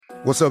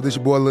What's up, this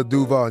your boy Lil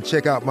Duval, and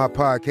check out my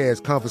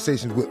podcast,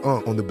 Conversations with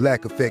Unc, on the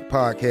Black Effect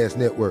Podcast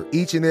Network.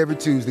 Each and every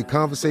Tuesday,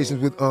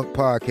 Conversations with Unc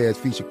podcast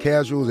feature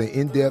casuals and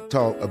in-depth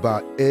talk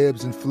about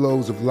ebbs and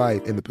flows of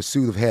life and the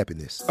pursuit of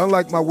happiness.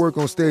 Unlike my work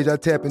on stage, I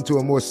tap into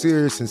a more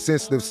serious and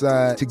sensitive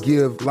side to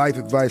give life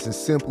advice and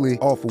simply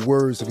offer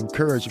words of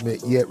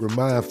encouragement, yet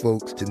remind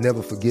folks to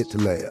never forget to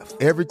laugh.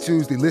 Every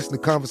Tuesday, listen to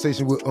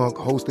Conversations with Unc,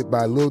 hosted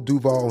by Lil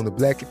Duval on the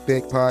Black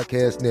Effect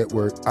Podcast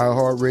Network,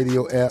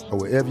 iHeartRadio app, or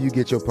wherever you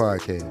get your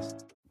podcasts.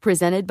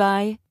 Presented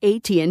by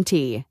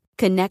AT&T.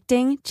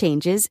 Connecting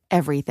changes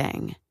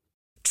everything.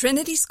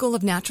 Trinity School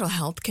of Natural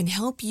Health can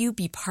help you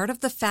be part of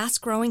the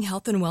fast-growing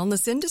health and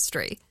wellness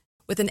industry.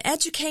 With an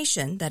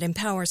education that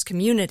empowers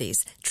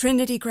communities,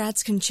 Trinity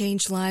grads can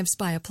change lives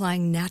by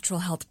applying natural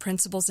health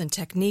principles and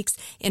techniques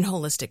in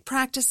holistic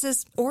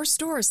practices or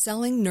stores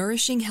selling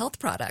nourishing health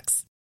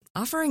products.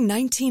 Offering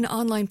 19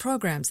 online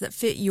programs that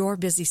fit your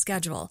busy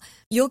schedule,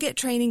 you'll get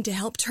training to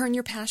help turn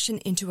your passion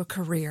into a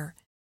career.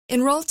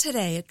 Enroll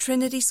today at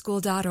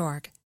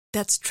trinityschool.org.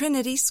 That's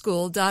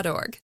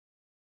trinityschool.org.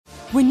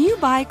 When you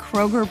buy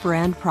Kroger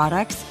brand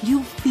products,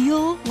 you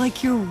feel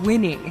like you're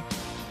winning.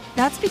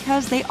 That's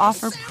because they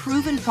offer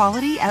proven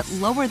quality at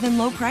lower than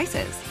low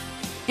prices.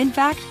 In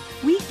fact,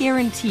 we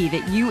guarantee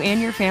that you and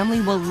your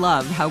family will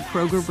love how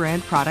Kroger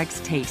brand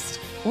products taste,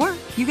 or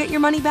you get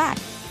your money back.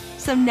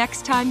 So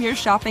next time you're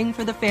shopping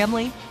for the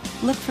family,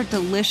 look for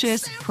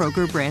delicious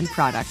Kroger brand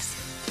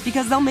products,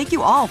 because they'll make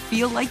you all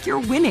feel like you're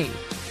winning.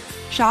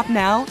 Shop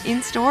now,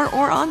 in-store,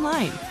 or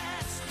online.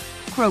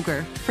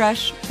 Kroger,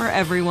 fresh for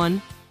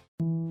everyone.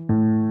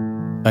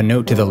 A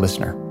note to the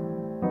listener.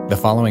 The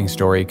following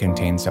story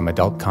contains some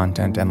adult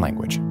content and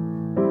language.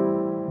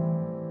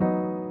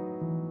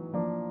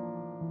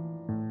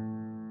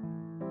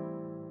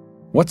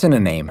 What's in a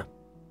name?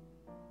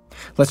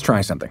 Let's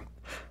try something.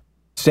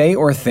 Say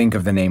or think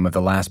of the name of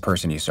the last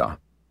person you saw.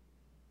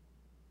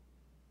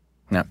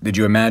 Now, did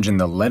you imagine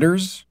the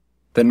letters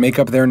that make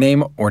up their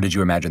name, or did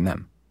you imagine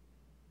them?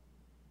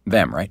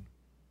 Them, right?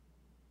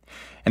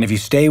 And if you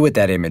stay with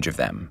that image of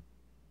them,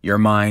 your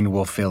mind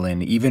will fill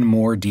in even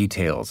more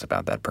details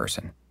about that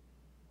person.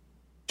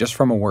 Just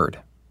from a word.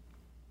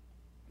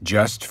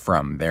 Just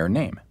from their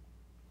name.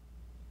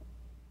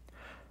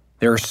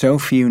 There are so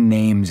few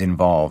names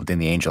involved in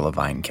the Angel of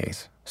Vine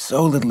case,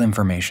 so little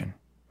information,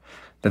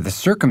 that the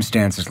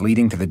circumstances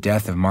leading to the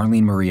death of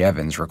Marlene Marie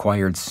Evans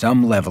required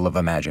some level of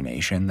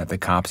imagination that the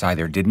cops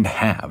either didn't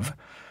have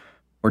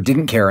or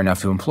didn't care enough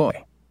to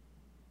employ.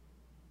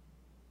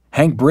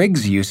 Hank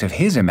Briggs' use of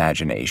his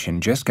imagination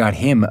just got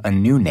him a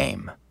new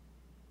name.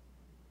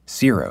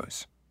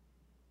 Ciro's.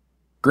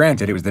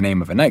 Granted, it was the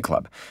name of a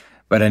nightclub,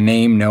 but a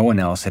name no one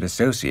else had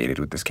associated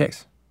with this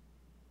case.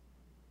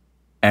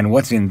 And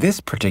what's in this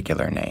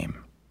particular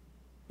name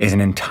is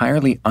an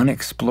entirely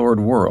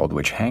unexplored world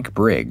which Hank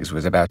Briggs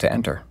was about to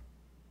enter.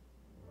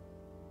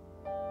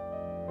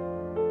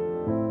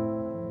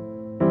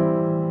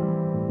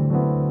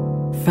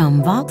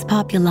 From Vox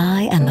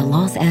Populi and the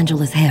Los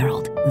Angeles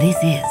Herald, this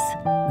is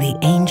The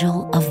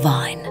Angel of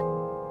Vine.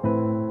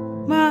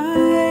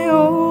 My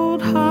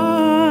old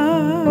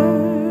heart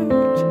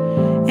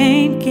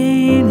ain't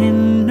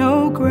gaining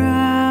no ground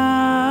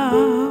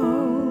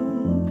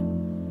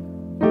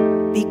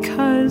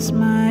because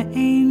my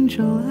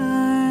angel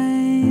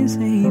eyes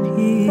ain't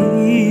here.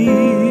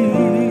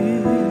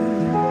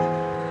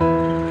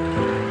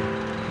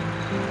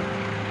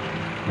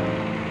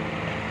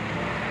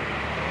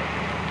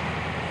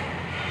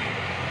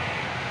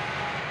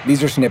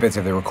 These are snippets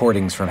of the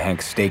recordings from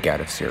Hank's stakeout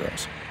of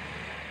Ciro's.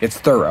 It's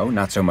thorough,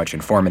 not so much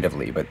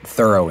informatively, but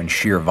thorough in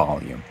sheer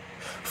volume.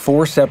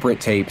 4 separate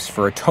tapes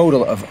for a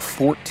total of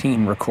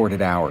 14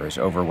 recorded hours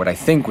over what I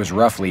think was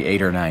roughly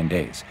 8 or 9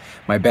 days.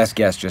 My best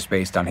guess just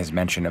based on his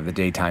mention of the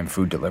daytime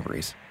food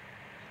deliveries.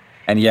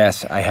 And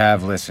yes, I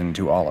have listened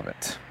to all of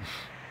it.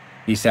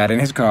 He sat in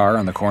his car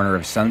on the corner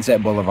of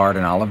Sunset Boulevard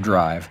and Olive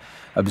Drive,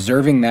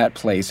 observing that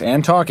place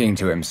and talking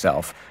to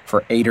himself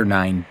for 8 or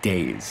 9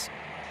 days.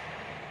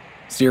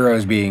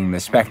 Ciro's being the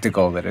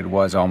spectacle that it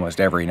was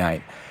almost every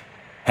night,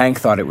 Hank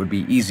thought it would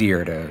be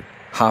easier to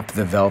hop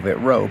the velvet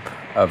rope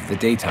of the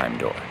daytime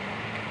door.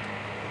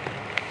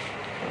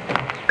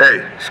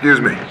 Hey, excuse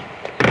me.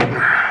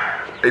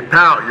 Hey,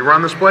 pal, you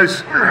run this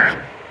place?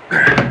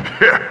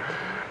 Yeah,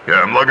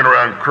 I'm lugging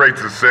around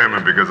crates of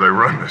salmon because I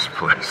run this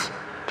place.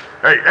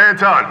 Hey,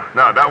 Anton,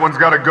 no, that one's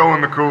gotta go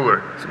in the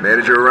cooler. Is the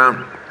manager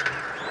around?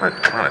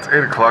 Come on, it's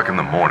 8 o'clock in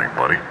the morning,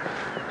 buddy.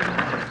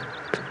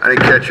 I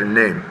didn't catch your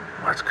name.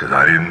 That's because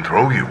I didn't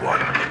throw you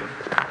one.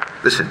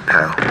 Listen,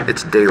 pal,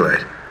 it's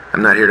daylight.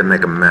 I'm not here to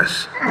make a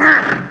mess.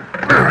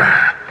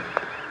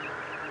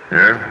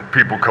 Yeah,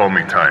 people call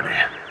me Tiny.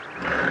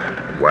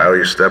 While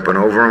you're stepping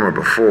over him or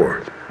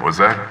before? What's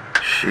that?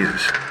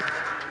 Jesus.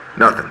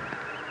 Nothing.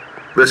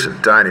 Listen,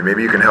 Tiny,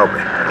 maybe you can help me.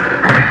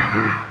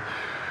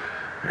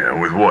 Yeah,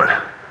 with what?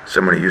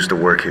 Someone who used to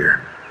work here.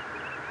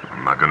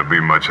 I'm not gonna be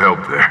much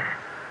help there.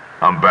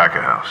 I'm back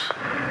of house.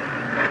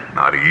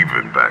 Not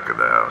even back of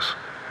the house.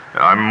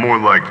 I'm more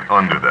like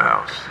under the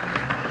house.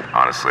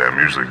 Honestly, I'm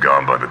usually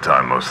gone by the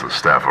time most of the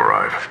staff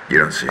arrive. You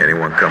don't see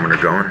anyone coming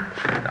or going?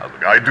 Now,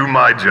 look, I do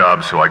my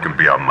job so I can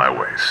be on my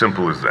way.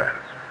 Simple as that.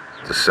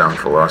 It's a sound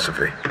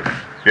philosophy.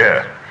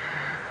 Yeah,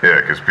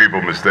 because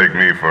people mistake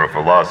me for a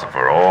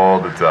philosopher all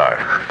the time.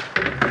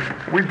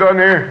 We done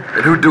here?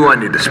 And who do I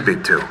need to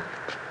speak to?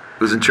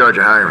 Who's in charge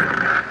of hiring?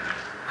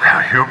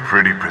 Well, you're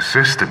pretty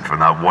persistent for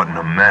not wanting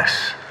a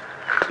mess.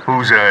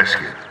 Who's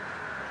asking?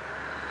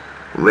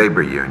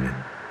 Labor union.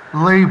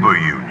 Labor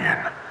union?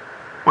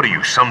 What are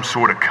you, some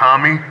sort of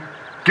commie?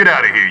 Get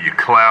out of here, you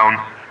clown.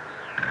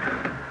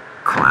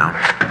 Clown?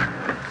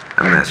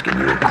 I'm asking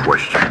you a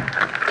question.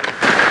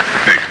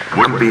 Hey,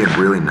 what? I'm being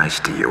really nice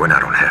to you, and I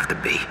don't have to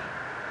be.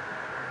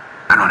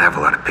 I don't have a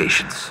lot of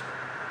patience.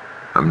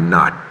 I'm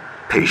not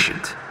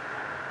patient.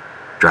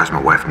 Drives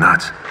my wife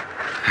nuts.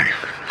 Hey,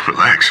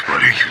 relax,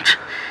 buddy.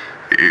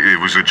 It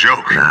was a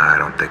joke. Nah, I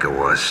don't think it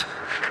was.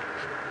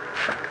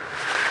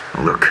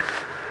 Look,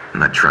 I'm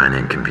not trying to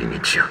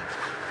inconvenience you.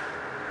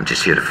 I'm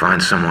just here to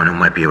find someone who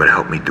might be able to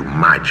help me do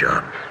my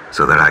job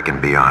so that I can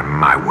be on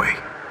my way.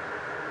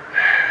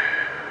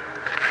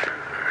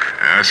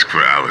 Ask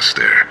for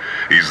Alistair.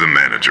 He's the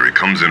manager. He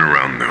comes in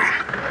around noon.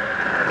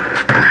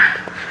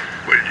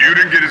 But you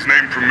didn't get his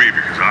name from me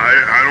because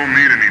I don't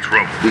need any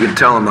trouble. You can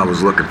tell him I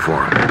was looking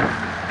for him.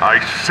 I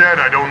said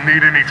I don't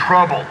need any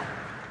trouble.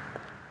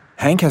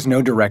 Hank has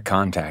no direct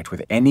contact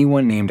with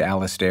anyone named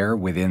Alistair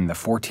within the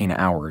 14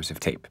 hours of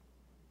tape.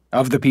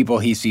 Of the people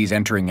he sees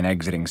entering and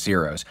exiting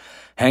Ciro's,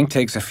 Hank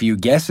takes a few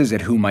guesses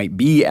at who might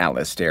be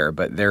Alistair,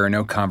 but there are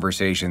no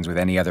conversations with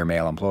any other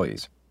male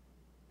employees.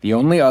 The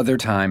only other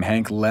time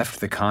Hank left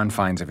the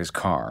confines of his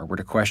car were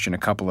to question a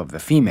couple of the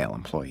female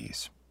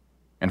employees.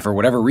 And for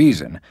whatever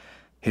reason,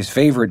 his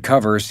favorite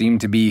cover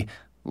seemed to be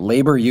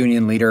labor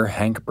union leader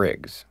Hank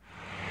Briggs.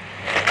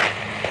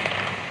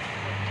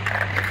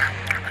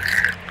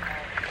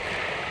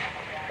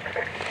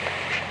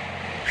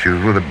 She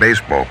was with a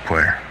baseball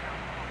player.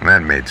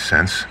 That made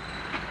sense.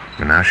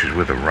 But now she's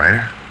with a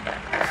writer?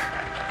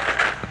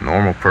 A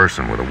normal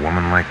person with a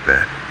woman like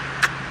that.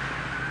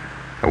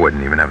 I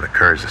wouldn't even have the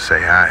courage to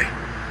say hi.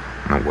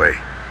 No way.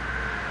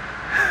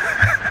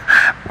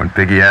 When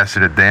Piggy asks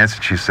her to dance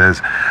and she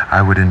says,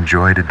 I would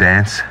enjoy to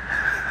dance.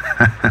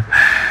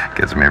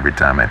 Gets me every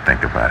time I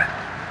think about it.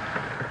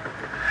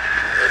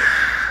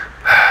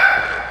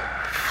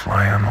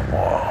 Fly on the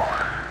wall.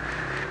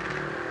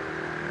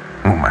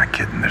 Who am I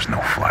kidding? There's no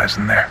flies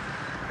in there.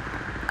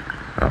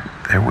 Well,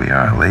 there we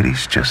are,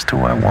 ladies. Just who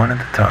I wanted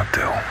to talk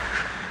to.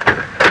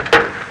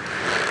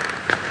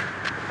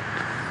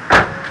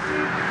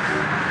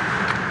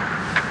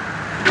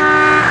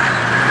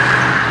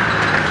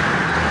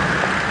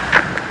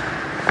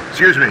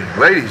 Excuse me,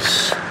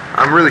 ladies.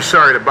 I'm really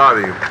sorry to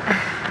bother you.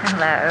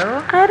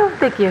 Hello? I don't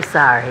think you're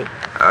sorry.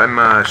 I'm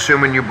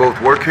assuming you both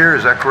work here,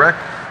 is that correct?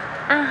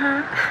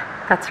 Uh-huh.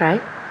 That's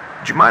right.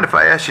 Would you mind if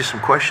I ask you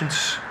some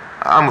questions?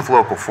 I'm with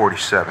Local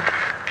 47.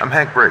 I'm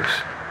Hank Briggs.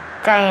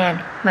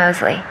 Diane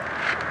Mosley.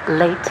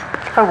 Late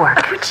for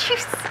work. Would you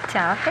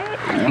stop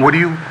it? What do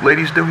you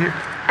ladies do here?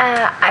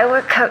 I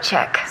work coat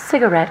check.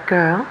 Cigarette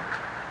girl.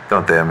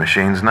 Don't they have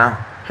machines now?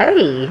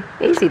 Hey,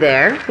 easy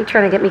there. You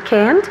trying to get me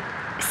canned?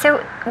 So,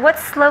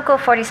 what's Local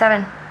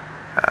 47?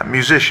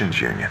 Musicians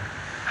Union.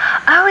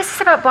 Oh, is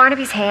this about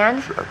Barnaby's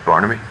hand?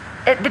 Barnaby?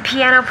 The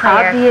piano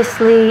player.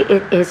 Obviously,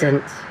 it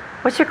isn't.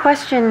 What's your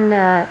question,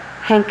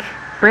 Hank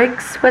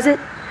Briggs, was it?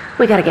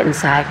 We gotta get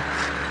inside.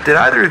 Did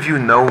either of you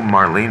know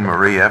Marlene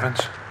Marie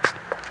Evans?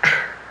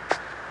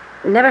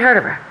 Never heard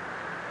of her.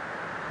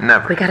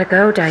 Never. We gotta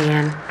go,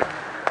 Diane.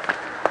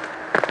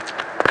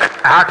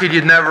 How could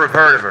you never have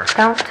heard of her?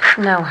 Don't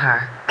know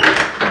her.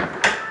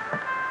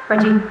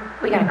 Reggie,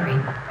 we gotta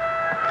creep.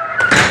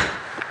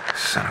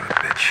 Son of a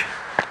bitch.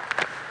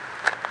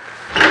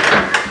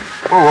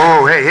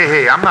 Whoa,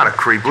 hey, I'm not a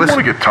creep. Listen.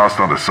 You want to get tossed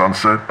onto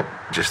Sunset?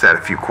 Just had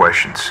a few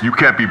questions. You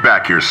can't be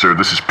back here, sir.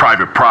 This is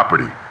private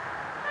property.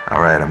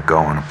 All right, I'm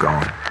going.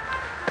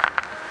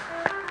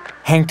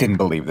 Hank didn't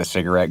believe the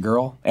cigarette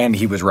girl, and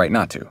he was right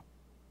not to.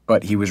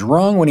 But he was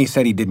wrong when he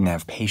said he didn't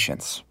have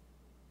patience.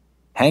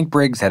 Hank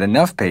Briggs had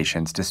enough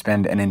patience to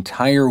spend an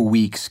entire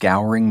week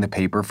scouring the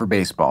paper for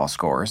baseball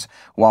scores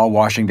while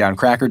washing down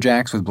Cracker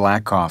Jacks with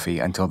black coffee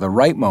until the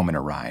right moment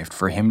arrived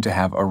for him to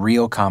have a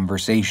real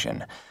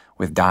conversation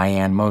with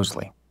Diane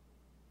Mosley,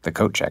 the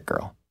coat check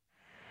girl.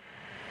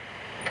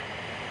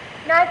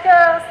 Night,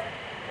 girls.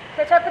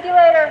 Catch up with you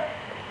later.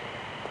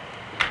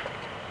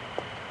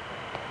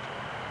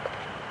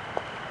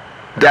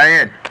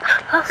 Diane.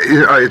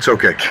 It's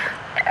okay.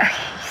 You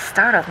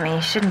startled me.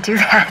 You shouldn't do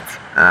that.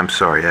 I'm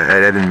sorry. I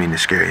didn't mean to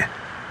scare you.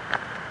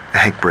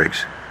 Hank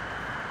Briggs.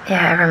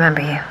 Yeah, I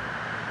remember you.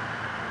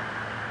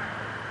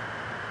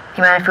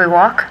 You mind if we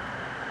walk?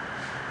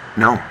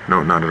 No,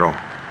 not at all.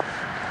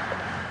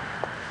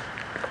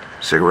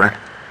 Cigarette?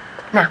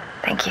 No,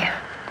 thank you.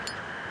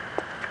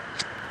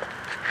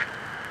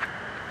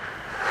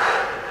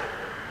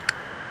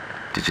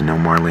 Did you know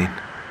Marlene?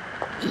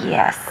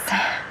 Yes.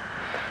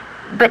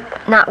 But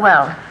not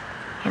well.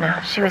 You know,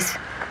 she was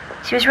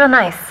She was real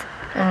nice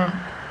and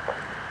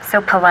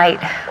so polite.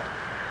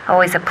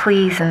 Always a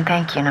please and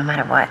thank you no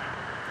matter what.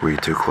 Were you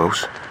too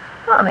close?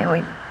 Well, I mean,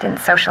 we didn't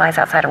socialize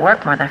outside of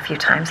work more than a few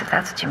times, if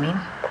that's what you mean.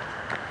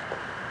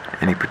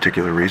 Any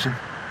particular reason?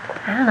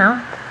 I don't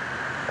know.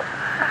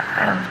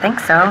 I don't think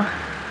so.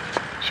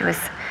 She was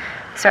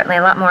certainly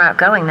a lot more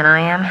outgoing than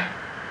I am.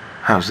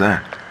 How's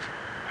that?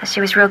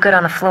 She was real good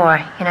on the floor,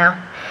 you know?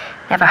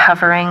 Never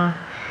hovering,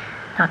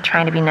 not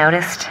trying to be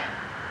noticed.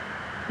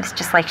 It was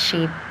just like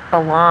she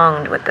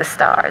belonged with the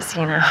stars,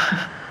 you know?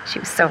 She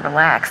was so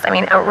relaxed. I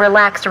mean,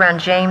 relaxed around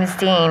James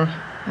Dean.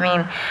 I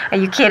mean, are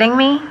you kidding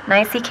me?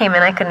 Nice he came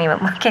in, I couldn't even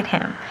look at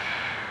him.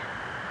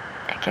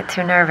 I get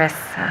too nervous.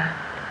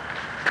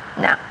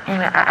 No,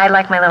 anyway, I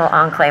like my little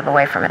enclave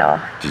away from it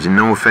all. Did you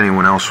know if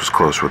anyone else was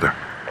close with her?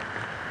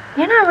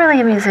 You're not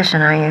really a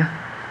musician, are you?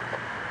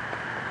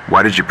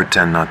 Why did you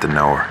pretend not to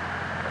know her?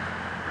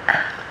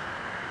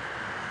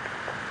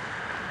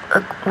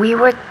 Look, we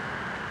were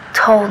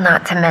told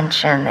not to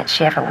mention that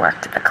she ever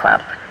worked at the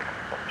club.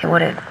 It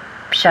would have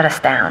shut us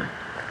down.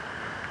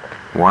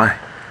 Why?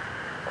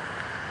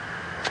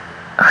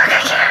 Look,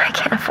 I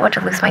can't afford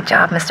to lose my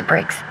job, Mr.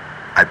 Briggs.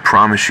 I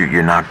promise you,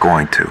 you're not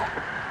going to.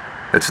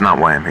 That's not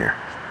why I'm here.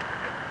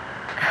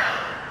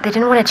 They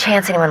didn't want to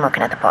chance anyone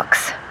looking at the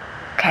books,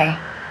 okay?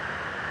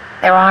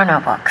 There are no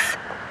books.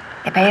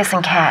 They pay us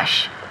in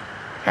cash.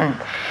 And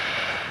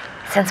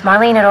since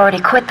Marlene had already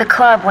quit the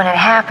club when it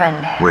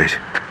happened... Wait.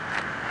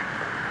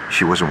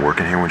 She wasn't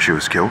working here when she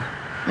was killed?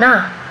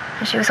 No,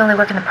 she was only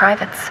working the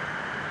privates.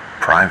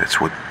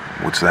 Privates?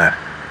 What's that?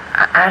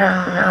 I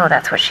don't know,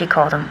 that's what she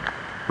called them.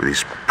 Were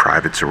these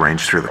privates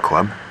arranged through the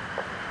club?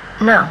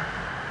 No.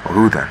 Well,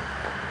 who then?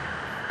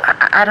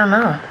 I don't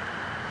know.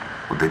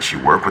 Well, did she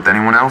work with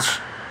anyone else?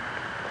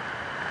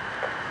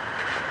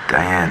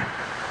 Diane,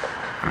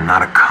 I'm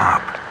not a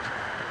cop.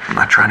 I'm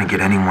not trying to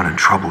get anyone in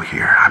trouble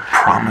here. I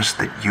promise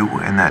that you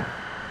and that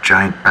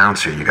giant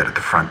bouncer you got at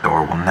the front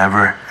door will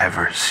never,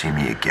 ever see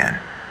me again.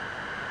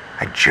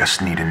 I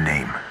just need a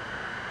name.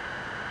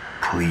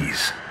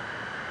 Please.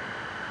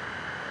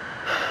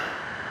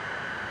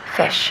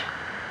 Fish.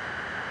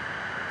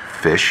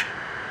 Fish?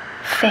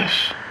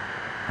 Fish.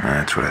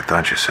 That's what I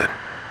thought you said.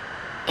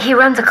 He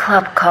runs a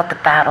club called The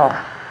Battle.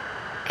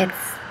 It's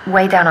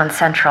way down on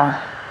Central.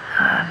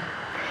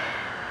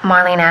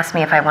 Marlene asked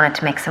me if I wanted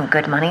to make some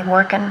good money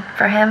working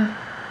for him.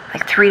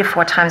 Like 3 to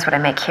 4 times what I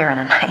make here in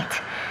a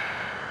night.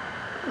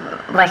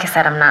 Like I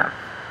said, I'm not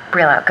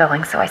real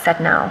outgoing, so I said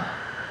no.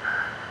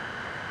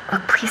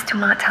 Look, please do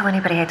not tell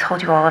anybody I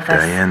told you all of this.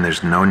 Diane,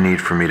 there's no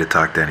need for me to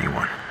talk to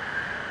anyone.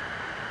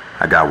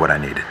 I got what I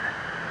needed.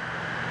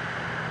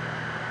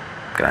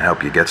 Can I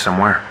help you get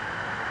somewhere?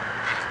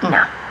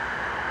 No.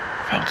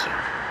 Thank you.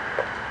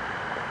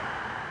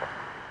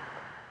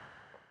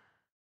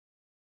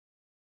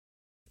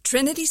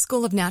 Trinity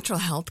School of Natural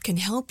Health can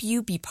help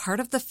you be part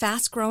of the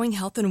fast-growing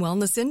health and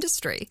wellness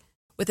industry.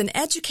 With an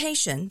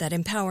education that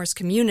empowers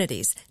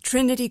communities,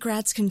 Trinity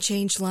grads can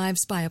change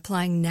lives by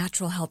applying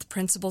natural health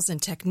principles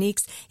and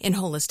techniques in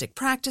holistic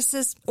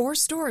practices or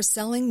stores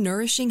selling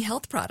nourishing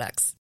health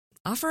products.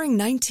 Offering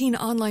 19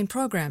 online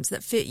programs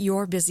that fit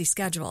your busy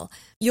schedule,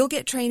 you'll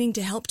get training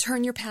to help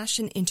turn your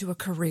passion into a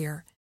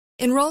career.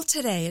 Enroll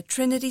today at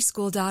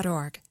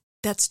trinityschool.org.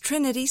 That's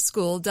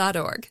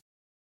trinityschool.org.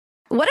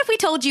 What if we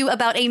told you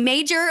about a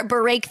major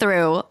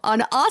breakthrough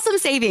on awesome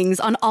savings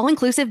on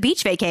all-inclusive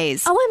beach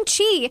vacays?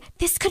 OMG,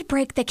 this could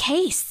break the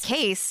case.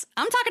 Case?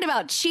 I'm talking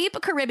about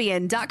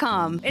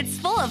CheapCaribbean.com. It's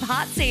full of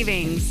hot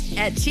savings.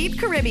 At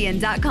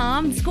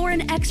CheapCaribbean.com, score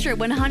an extra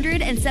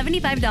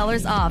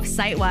 $175 off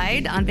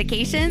site-wide on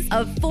vacations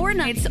of 4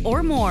 nights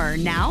or more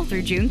now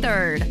through June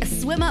 3rd. A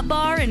swim-up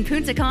bar in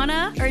Punta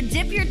Cana or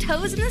dip your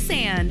toes in the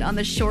sand on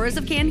the shores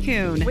of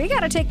Cancun. We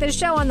gotta take this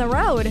show on the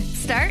road.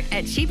 Start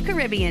at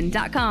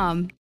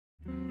CheapCaribbean.com.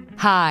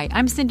 Hi,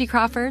 I'm Cindy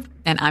Crawford,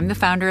 and I'm the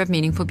founder of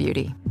Meaningful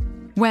Beauty.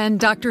 When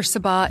Dr.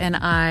 Sabah and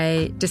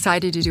I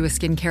decided to do a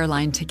skincare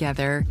line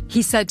together,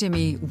 he said to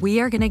me, we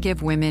are going to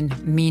give women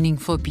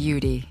meaningful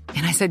beauty.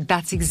 And I said,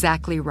 that's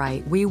exactly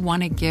right. We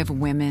want to give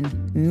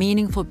women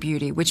meaningful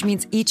beauty, which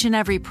means each and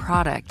every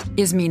product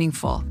is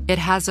meaningful. It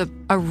has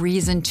a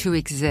reason to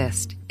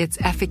exist. It's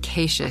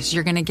efficacious.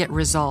 You're going to get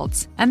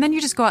results. And then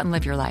you just go out and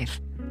live your life.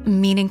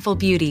 Meaningful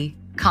Beauty.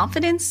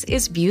 Confidence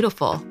is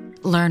beautiful.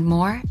 Learn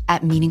more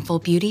at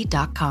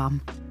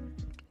meaningfulbeauty.com.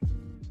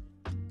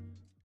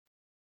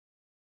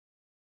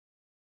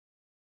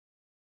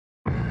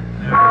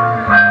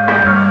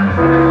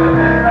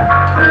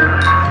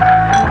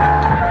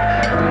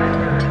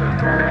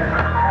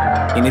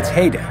 In its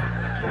heyday,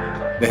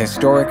 the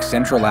historic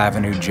Central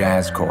Avenue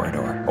Jazz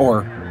Corridor,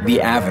 or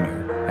the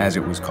Avenue as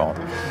it was called,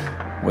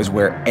 was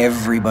where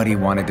everybody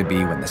wanted to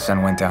be when the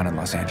sun went down in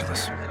Los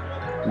Angeles.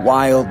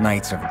 Wild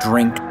nights of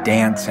drink,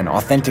 dance, and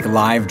authentic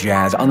live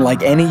jazz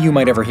unlike any you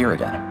might ever hear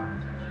again.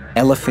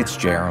 Ella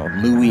Fitzgerald,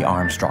 Louis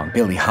Armstrong,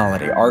 Billie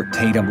Holiday, Art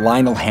Tatum,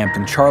 Lionel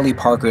Hampton, Charlie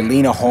Parker,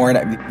 Lena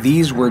Horne,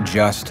 these were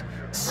just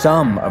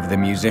some of the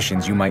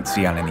musicians you might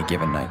see on any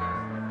given night.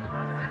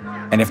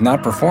 And if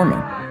not performing,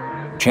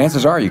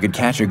 chances are you could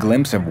catch a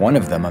glimpse of one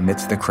of them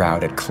amidst the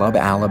crowd at Club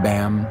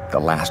Alabama, The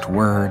Last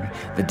Word,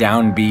 The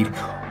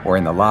Downbeat, or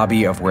in the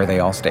lobby of where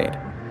they all stayed,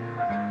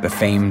 the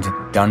famed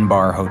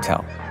Dunbar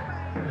Hotel.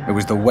 It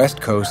was the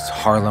West Coast's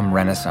Harlem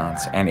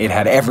Renaissance, and it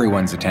had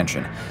everyone's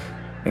attention,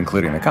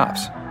 including the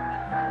cops.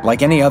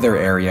 Like any other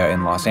area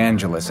in Los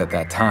Angeles at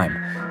that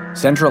time,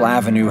 Central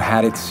Avenue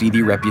had its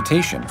seedy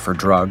reputation for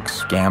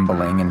drugs,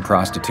 gambling, and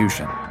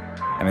prostitution.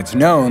 And it's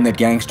known that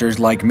gangsters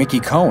like Mickey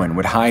Cohen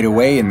would hide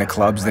away in the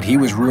clubs that he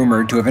was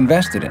rumored to have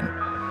invested in,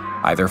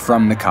 either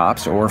from the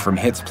cops or from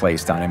hits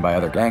placed on him by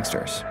other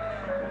gangsters.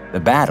 The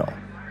Battle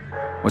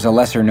was a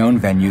lesser-known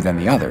venue than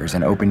the others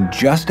and opened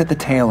just at the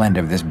tail end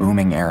of this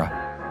booming era.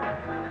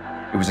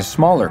 It was a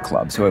smaller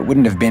club, so it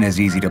wouldn't have been as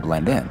easy to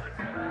blend in.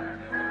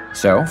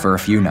 So, for a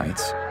few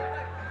nights,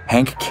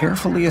 Hank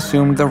carefully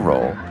assumed the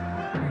role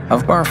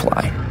of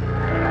barfly.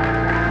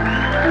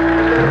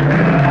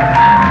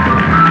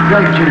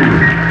 Thank you.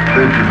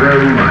 Thank you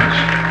very much.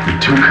 You're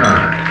too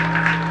kind.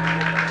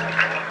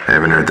 I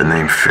haven't heard the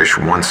name Fish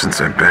once since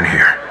I've been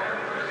here.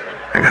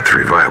 I got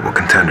 3 viable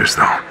contenders,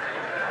 though.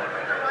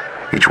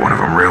 Each one of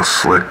them real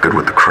slick, good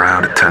with the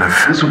crowd, attentive.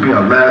 This will be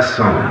our last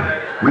song.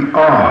 We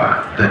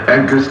are the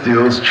Edgar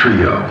Stills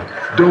Trio.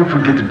 Don't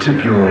forget to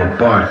tip your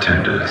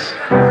bartenders.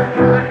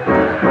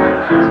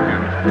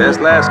 That's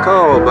last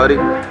call, buddy.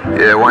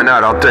 Yeah, why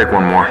not? I'll take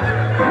one more.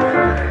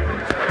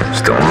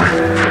 Still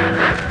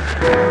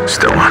on.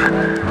 Still on.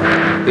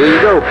 Here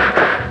you go.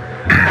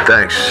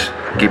 Thanks.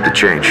 Keep the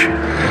change.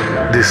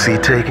 This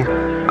seat taken?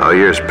 All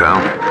yours, pal.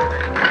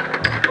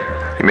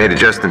 You made it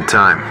just in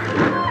time.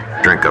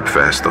 Drink up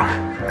fast, though.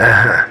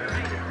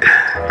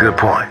 Good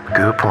point.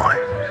 Good point.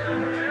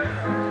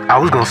 I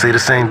was gonna say the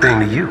same thing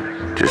to you.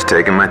 Just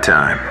taking my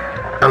time.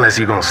 Unless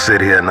you're gonna sit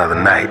here another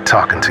night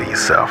talking to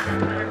yourself.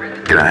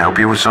 Can I help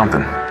you with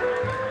something?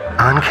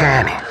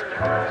 Uncanny.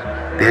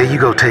 There you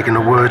go, taking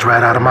the words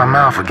right out of my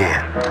mouth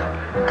again.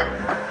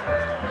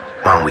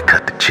 Why don't we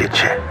cut the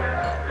chit-chat?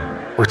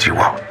 What you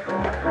want?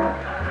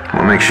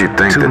 What makes you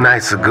think Two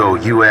nights ago,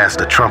 you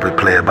asked a trumpet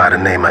player by the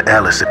name of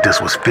Ellis if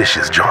this was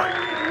Fish's joint.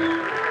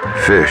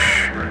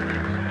 Fish?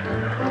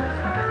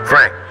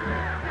 Frank,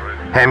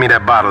 hand me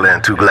that bottle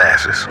and 2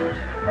 glasses.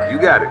 You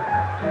got it.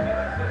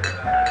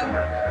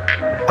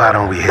 Why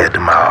don't we head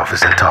to my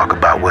office and talk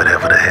about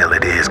whatever the hell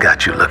it is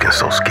got you looking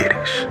so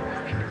skittish?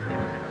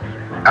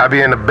 I'll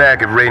be in the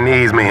back if Ray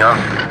needs me, huh?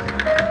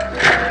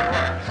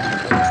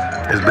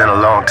 It's been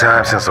a long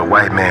time since a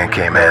white man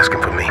came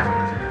asking for me.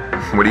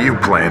 What are you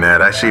playing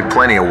at? I see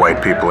plenty of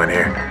white people in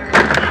here.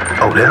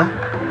 Oh, them?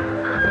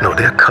 No,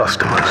 they're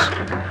customers.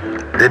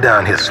 They're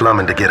down here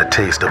slumming to get a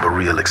taste of a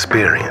real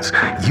experience.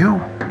 You?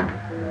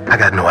 I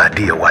got no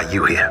idea why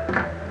you here.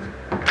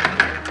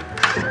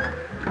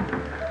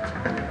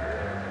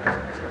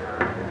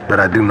 But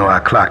I do know I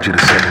clocked you the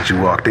second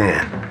you walked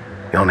in.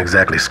 You don't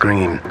exactly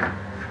scream,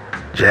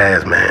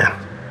 jazz man.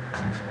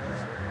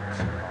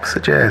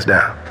 Sit your ass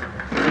down.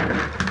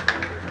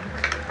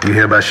 You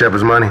hear about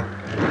Shepard's money?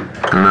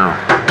 No.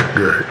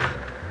 Good.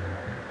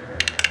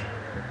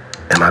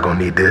 Am I gonna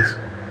need this?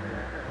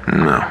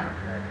 No.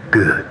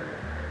 Good.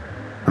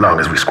 Long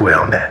as we square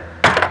on that.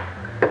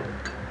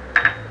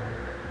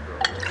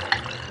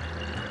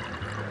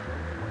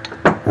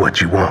 What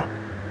you want?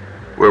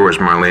 Where was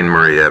Marlene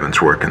Murray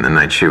Evans working the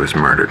night she was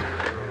murdered?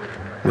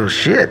 Well,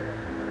 shit.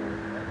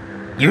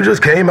 You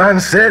just came out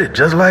and said it,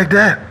 just like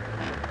that.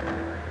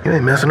 You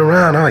ain't messing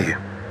around, are you?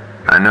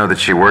 I know that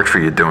she worked for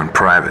you doing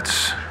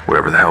privates,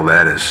 whatever the hell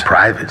that is.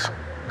 Privates?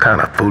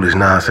 Kind of foolish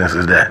nonsense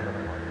is that?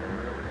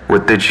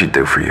 What did she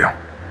do for you?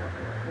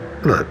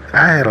 Look,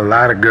 I had a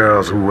lot of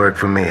girls who worked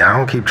for me. I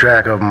don't keep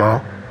track of them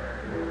all.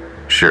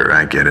 Sure,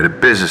 I get it. A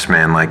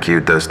businessman like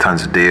you does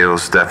tons of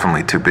deals.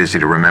 Definitely too busy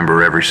to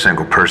remember every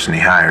single person he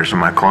hires.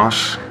 Am I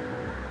close?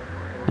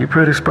 You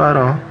pretty spot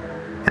on.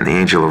 And the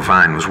Angel of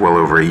Vine was well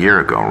over a year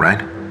ago,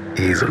 right?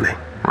 Easily.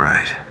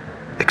 Right.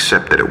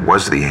 Except that it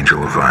was the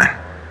Angel of Vine.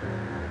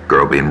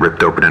 Girl being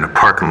ripped open in a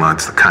parking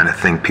lot's the kind of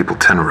thing people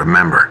tend to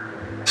remember.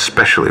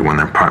 Especially when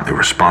they're partly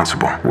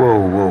responsible.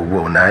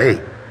 Whoa. Now,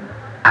 hey.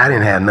 I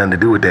didn't have nothing to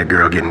do with that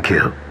girl getting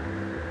killed.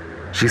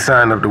 She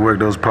signed up to work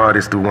those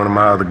parties through one of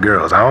my other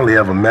girls. I only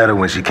ever met her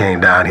when she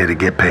came down here to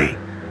get paid.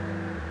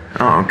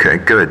 Oh, okay,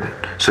 good.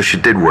 So she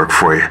did work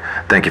for you.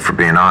 Thank you for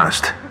being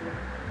honest.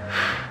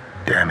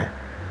 Damn it.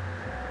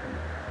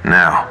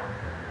 Now,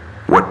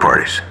 what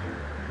parties?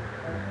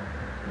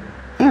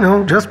 You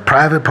know, just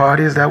private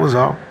parties, that was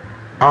all.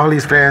 All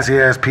these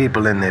fancy-ass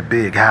people in their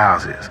big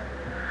houses.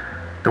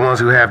 The ones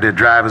who have their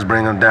drivers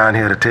bring them down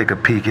here to take a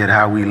peek at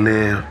how we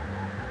live.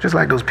 Just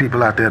like those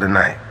people out there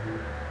tonight.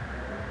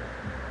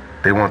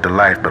 They want the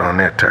life, but on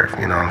their turf,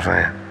 you know what I'm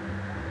saying?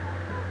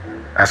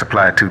 I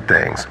supply 2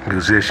 things,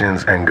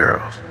 musicians and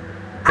girls.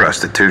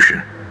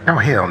 Prostitution? Oh,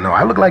 hell no.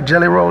 I look like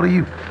Jelly Roll to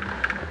you.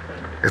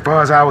 As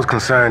far as I was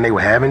concerned, they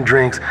were having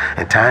drinks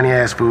and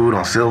tiny-ass food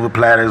on silver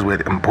platters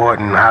with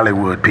important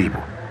Hollywood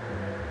people.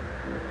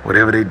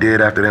 Whatever they did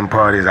after them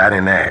parties, I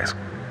didn't ask.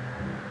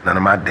 None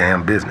of my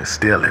damn business,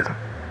 still isn't.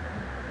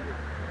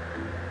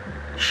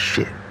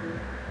 Shit.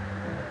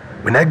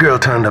 When that girl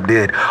turned up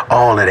dead,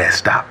 all of that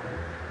stopped.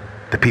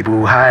 The people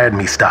who hired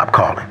me stopped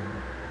calling.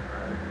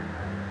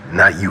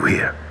 Not you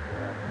here.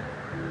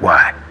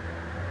 Why?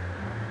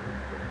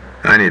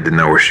 I need to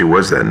know where she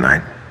was that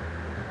night.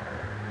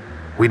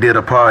 We did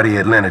a party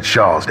at Leonard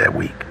Shaw's that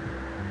week.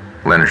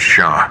 Leonard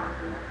Shaw?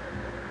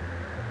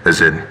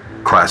 Is it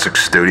Classic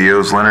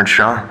Studios Leonard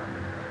Shaw?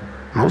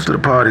 Most of the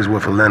parties were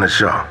for Leonard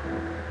Shaw.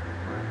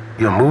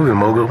 You're a movie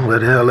mogul.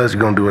 What the hell else you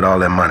gonna do with all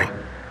that money?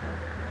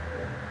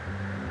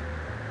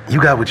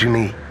 You got what you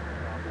need.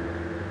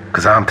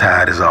 Because I'm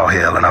tired as all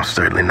hell, and I'm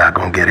certainly not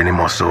gonna get any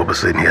more sober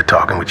sitting here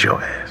talking with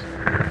your ass.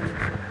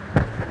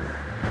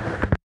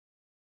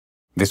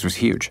 This was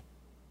huge.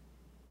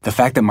 The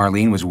fact that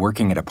Marlene was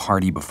working at a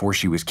party before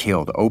she was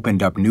killed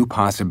opened up new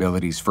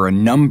possibilities for a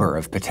number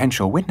of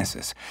potential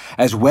witnesses,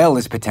 as well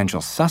as potential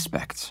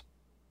suspects.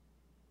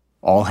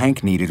 All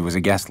Hank needed was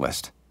a guest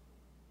list.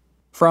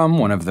 From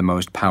one of the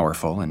most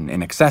powerful and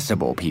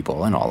inaccessible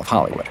people in all of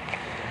Hollywood.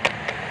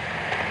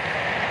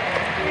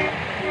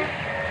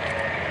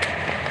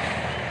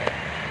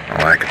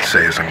 All I can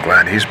say is I'm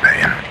glad he's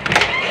paying.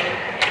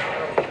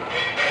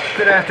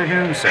 Good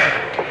afternoon, sir.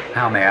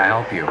 How may I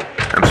help you?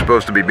 I'm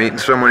supposed to be meeting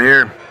someone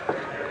here?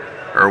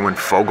 Erwin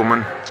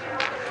Fogelman?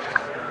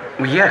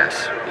 Well,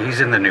 yes, he's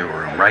in the new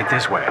room, right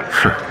this way.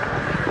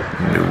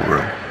 New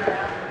room.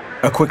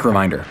 A quick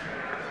reminder.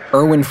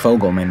 Erwin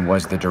Fogelman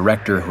was the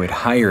director who had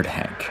hired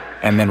Hank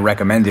and then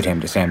recommended him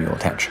to Samuel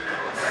Tench.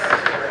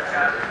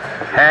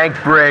 Hank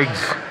Briggs.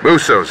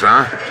 Bussos,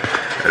 huh?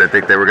 I didn't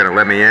think they were gonna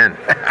let me in.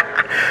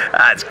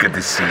 It's good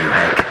to see you,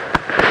 Hank.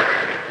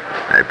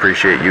 I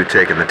appreciate you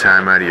taking the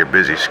time out of your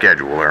busy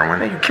schedule,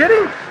 Erwin. Are you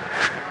kidding?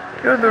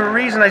 You're the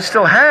reason I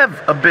still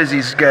have a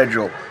busy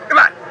schedule. Come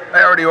on.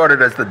 I already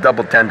ordered us the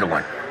double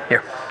tenderloin.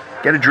 Here,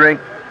 get a drink.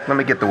 Let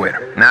me get the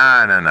waiter.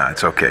 No.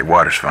 It's okay.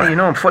 Water's fine. Hey, you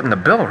know I'm footing the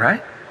bill,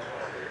 right?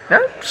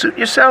 Yeah, suit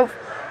yourself.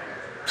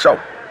 So,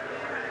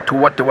 to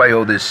what do I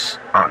owe this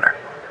honor?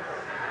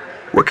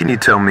 What can you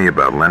tell me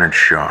about Leonard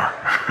Shaw?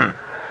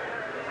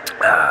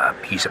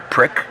 He's a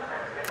prick.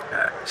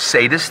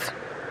 Sadist.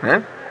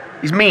 Huh?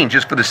 He's mean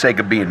just for the sake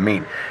of being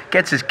mean.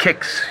 Gets his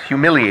kicks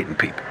humiliating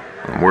people.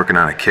 I'm working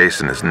on a case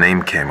and his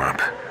name came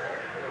up.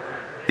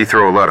 He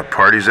throw a lot of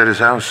parties at his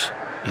house?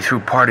 He threw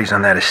parties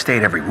on that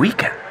estate every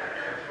weekend.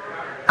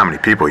 How many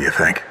people, you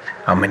think?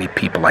 How many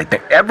people I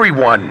think?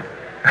 Everyone!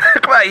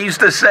 I used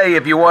to say,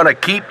 if you want to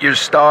keep your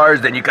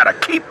stars, then you gotta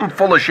keep them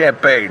full of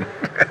champagne.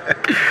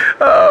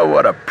 Oh,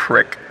 what a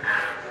prick.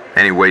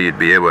 Any way you'd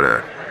be able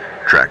to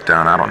track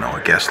down, I don't know,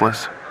 a guest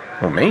list?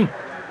 Who, me?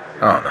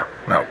 Oh, no.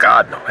 No,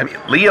 God, no. I mean,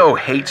 Leo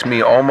hates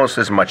me almost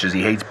as much as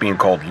he hates being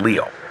called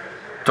Leo.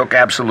 Took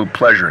absolute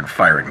pleasure in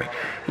firing me.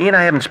 He and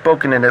I haven't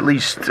spoken in at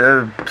least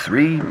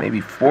 3,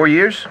 maybe 4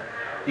 years.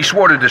 He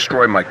swore to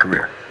destroy my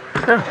career.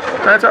 Yeah,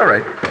 that's all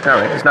right. All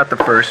right, it's not the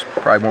first.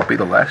 Probably won't be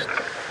the last.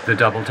 The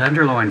double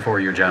tenderloin for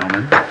you,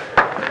 gentlemen.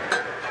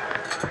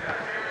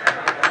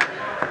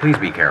 Please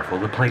be careful.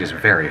 The plate is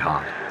very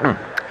hot.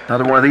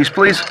 Another one of these,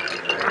 please?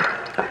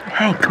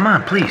 Hank, come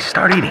on, please.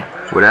 Start eating.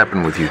 What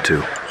happened with you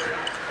two?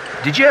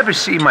 Did you ever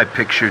see my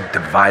picture,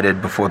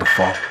 Divided Before the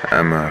Fall?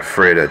 I'm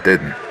afraid I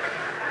didn't.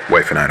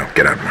 Wife and I don't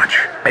get out much.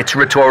 It's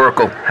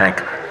rhetorical,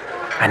 Hank.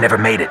 I never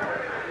made it.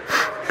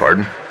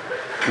 Pardon?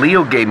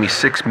 Leo gave me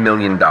 $6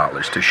 million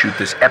to shoot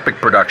this epic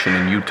production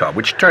in Utah,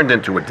 which turned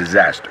into a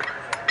disaster.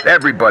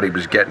 Everybody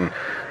was getting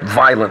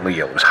violently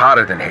ill. It was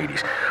hotter than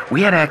Hades.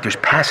 We had actors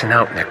passing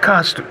out in their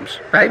costumes,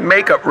 right?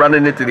 Makeup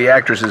running into the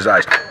actresses'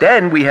 eyes.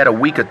 Then we had a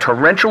week of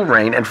torrential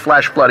rain and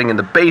flash flooding in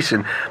the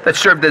basin that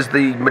served as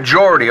the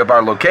majority of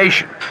our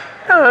location.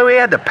 We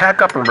had to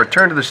pack up and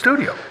return to the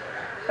studio.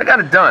 I got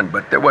it done,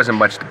 but there wasn't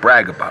much to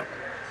brag about.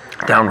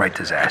 Downright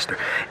disaster.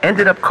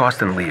 Ended up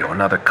costing Leo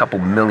another couple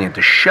million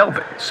to shelve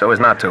it so as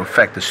not to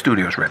affect the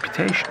studio's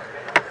reputation.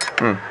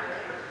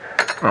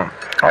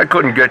 I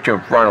couldn't get you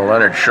in front of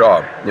Leonard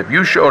Shaw if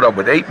you showed up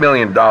with $8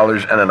 million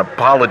and an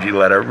apology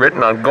letter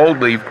written on gold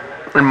leaf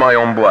in my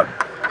own blood.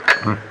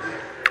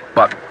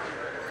 But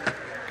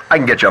I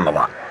can get you on the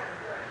lot.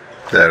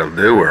 That'll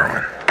do,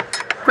 Erwin.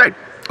 Great.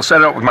 I'll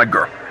set it up with my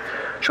girl.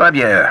 She'll have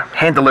you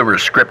hand deliver a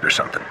script or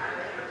something.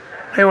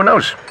 Hey, who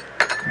knows?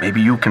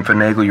 Maybe you can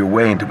finagle your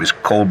way into his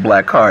cold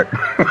black heart.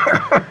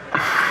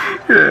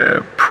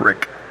 Yeah,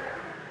 prick.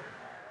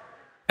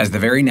 As the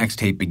very next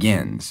tape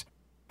begins,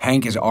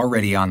 Hank is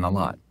already on the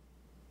lot.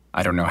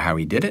 I don't know how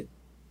he did it,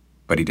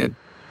 but he did.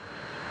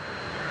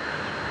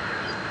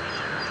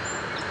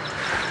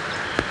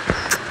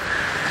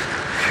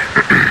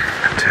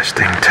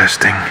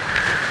 Testing.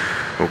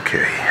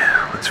 Okay,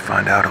 let's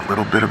find out a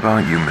little bit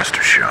about you, Mr.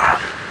 Shaw.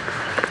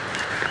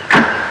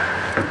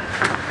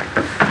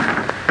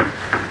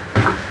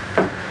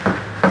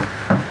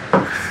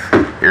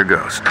 Here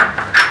goes.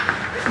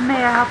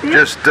 May I help you?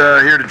 Just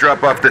here to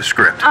drop off this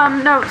script.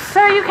 No,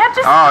 sir, you can't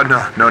just...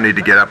 Oh, no need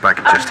to get up. I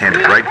can just hand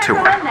it right to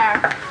her. In there.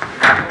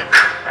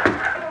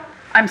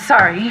 I'm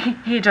sorry,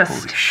 he just...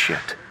 Holy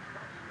shit.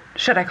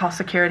 Should I call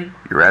security?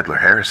 You're Adler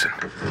Harrison.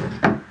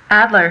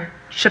 Adler,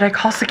 should I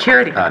call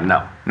security?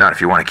 No. Not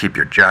if you want to keep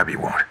your job, you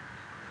won't.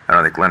 I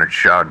don't think Leonard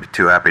Shaw would be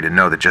too happy to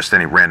know that just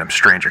any random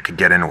stranger could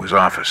get into his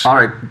office. All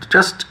right,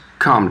 just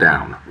calm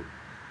down.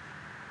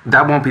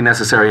 That won't be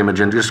necessary,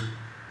 Imogen. Just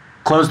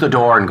close the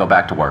door and go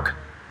back to work.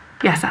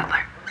 Yes, Adler.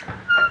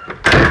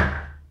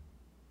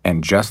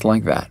 And just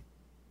like that,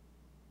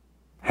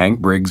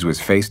 Hank Briggs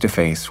was face to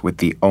face with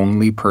the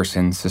only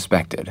person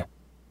suspected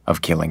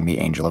of killing the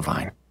Angel of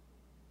Vine.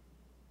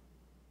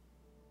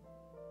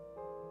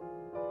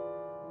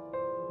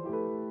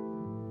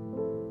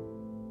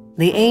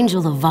 The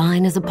Angel of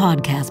Vine is a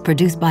podcast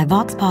produced by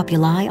Vox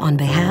Populi on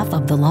behalf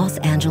of the Los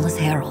Angeles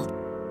Herald.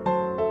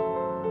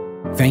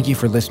 Thank you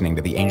for listening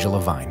to The Angel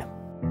of Vine.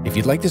 If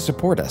you'd like to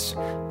support us,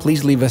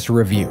 please leave us a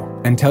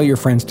review and tell your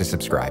friends to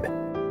subscribe.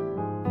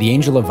 The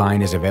Angel of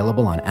Vine is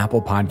available on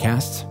Apple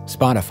Podcasts,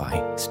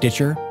 Spotify,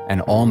 Stitcher,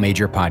 and all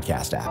major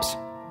podcast apps.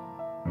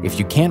 If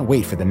you can't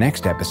wait for the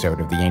next episode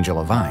of The Angel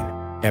of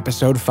Vine,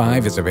 Episode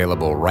 5 is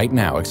available right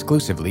now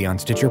exclusively on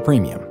Stitcher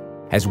Premium,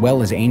 as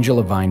well as Angel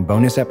of Vine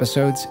bonus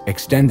episodes,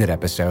 extended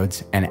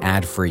episodes, and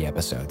ad-free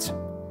episodes.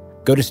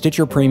 Go to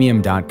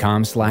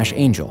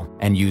StitcherPremium.com/angel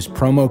and use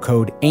promo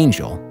code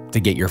ANGEL to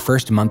get your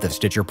first month of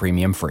Stitcher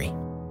Premium free.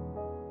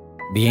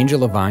 The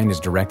Angel of Vine is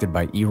directed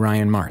by E.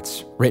 Ryan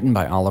Martz, written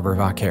by Oliver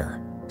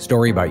Vaquer.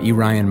 Story by E.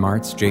 Ryan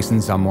Martz, Jason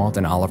Zumwalt,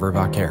 and Oliver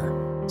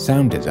Vaquer.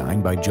 Sound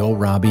design by Joel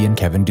Robbie and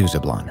Kevin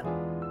Duzablon.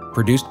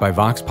 Produced by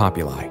Vox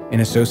Populi in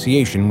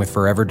association with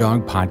Forever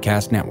Dog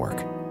Podcast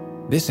Network.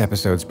 This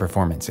episode's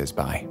performances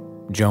by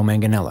Joe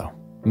Manganiello,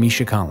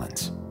 Misha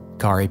Collins,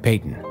 Kari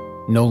Payton,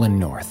 Nolan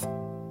North,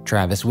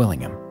 Travis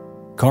Willingham,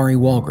 Kari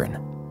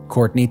Walgren,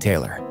 Courtney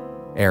Taylor,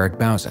 Eric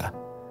Bauza,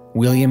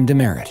 William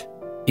Demerit,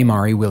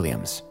 Imari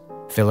Williams,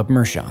 Philip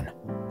Mershon,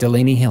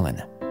 Delaney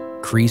Hillen,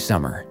 Cree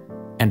Summer,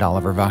 and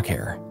Oliver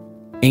Vaquer.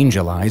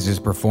 Angel Eyes is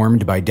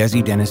performed by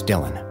Desi Dennis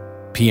Dillon.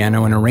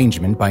 Piano and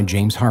arrangement by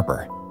James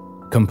Harper.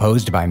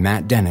 Composed by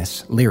Matt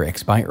Dennis,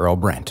 lyrics by Earl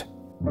Brent.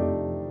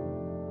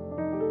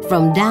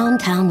 From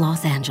downtown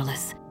Los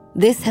Angeles,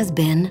 this has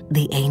been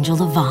The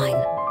Angel of Vine.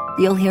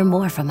 You'll hear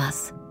more from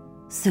us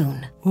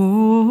soon.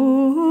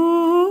 Oh,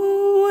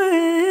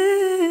 where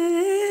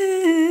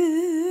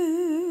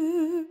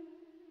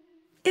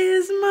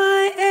is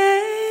my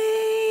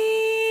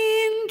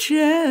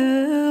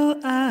angel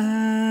eyes?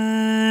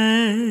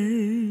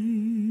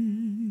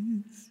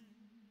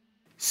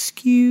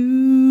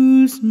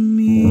 Excuse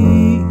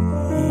me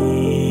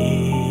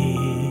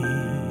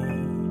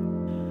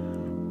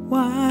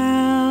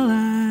while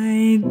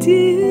I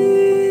disappear.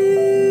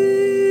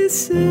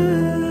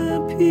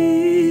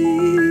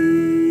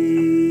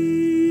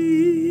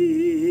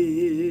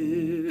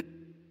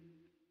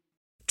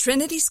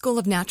 Trinity School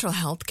of Natural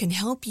Health can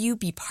help you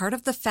be part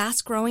of the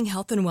fast-growing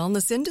health and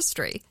wellness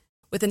industry.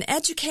 With an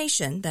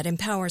education that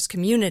empowers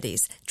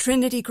communities,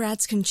 Trinity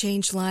grads can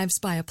change lives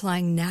by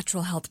applying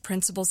natural health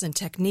principles and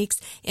techniques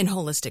in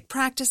holistic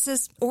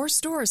practices or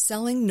stores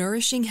selling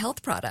nourishing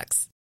health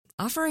products.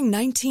 Offering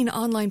 19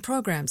 online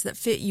programs that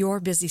fit your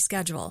busy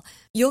schedule,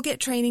 you'll get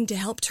training to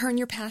help turn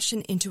your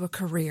passion into a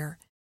career.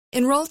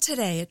 Enroll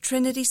today at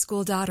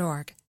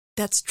trinityschool.org.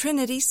 That's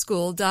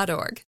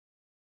trinityschool.org.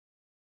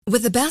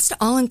 With the best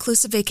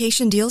all-inclusive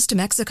vacation deals to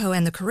Mexico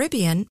and the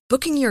Caribbean,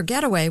 booking your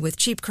getaway with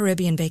Cheap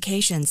Caribbean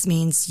Vacations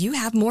means you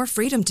have more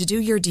freedom to do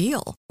your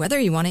deal. Whether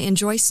you want to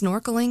enjoy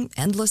snorkeling,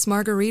 endless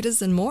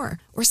margaritas, and more,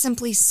 or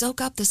simply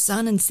soak up the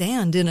sun and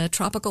sand in a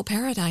tropical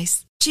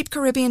paradise, Cheap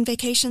Caribbean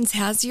Vacations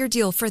has your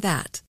deal for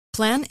that.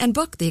 Plan and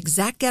book the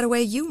exact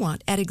getaway you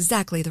want at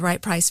exactly the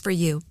right price for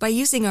you by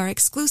using our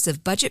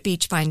exclusive Budget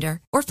Beach Finder,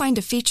 or find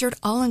a featured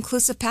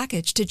all-inclusive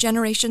package to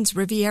Generations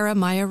Riviera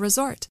Maya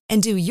Resort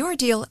and do your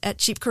deal at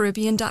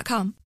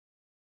cheapcaribbean.com.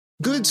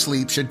 Good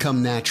sleep should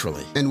come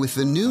naturally, and with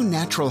the new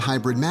Natural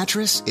Hybrid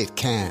mattress, it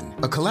can.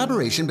 A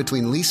collaboration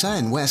between Lisa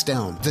and West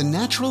Elm, the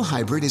Natural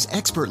Hybrid is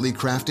expertly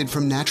crafted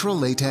from natural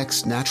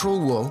latex, natural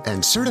wool,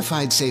 and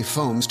certified safe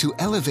foams to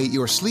elevate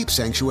your sleep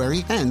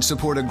sanctuary and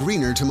support a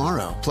greener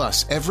tomorrow.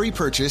 Plus, every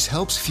purchase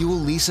helps fuel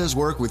Lisa's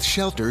work with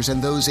shelters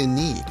and those in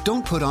need.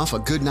 Don't put off a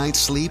good night's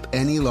sleep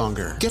any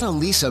longer. Get a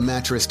Lisa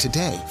mattress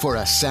today for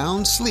a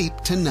sound sleep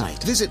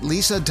tonight. Visit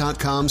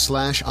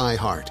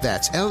lisa.com/iHeart.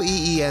 That's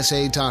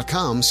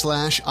LEESA.com/iHeart.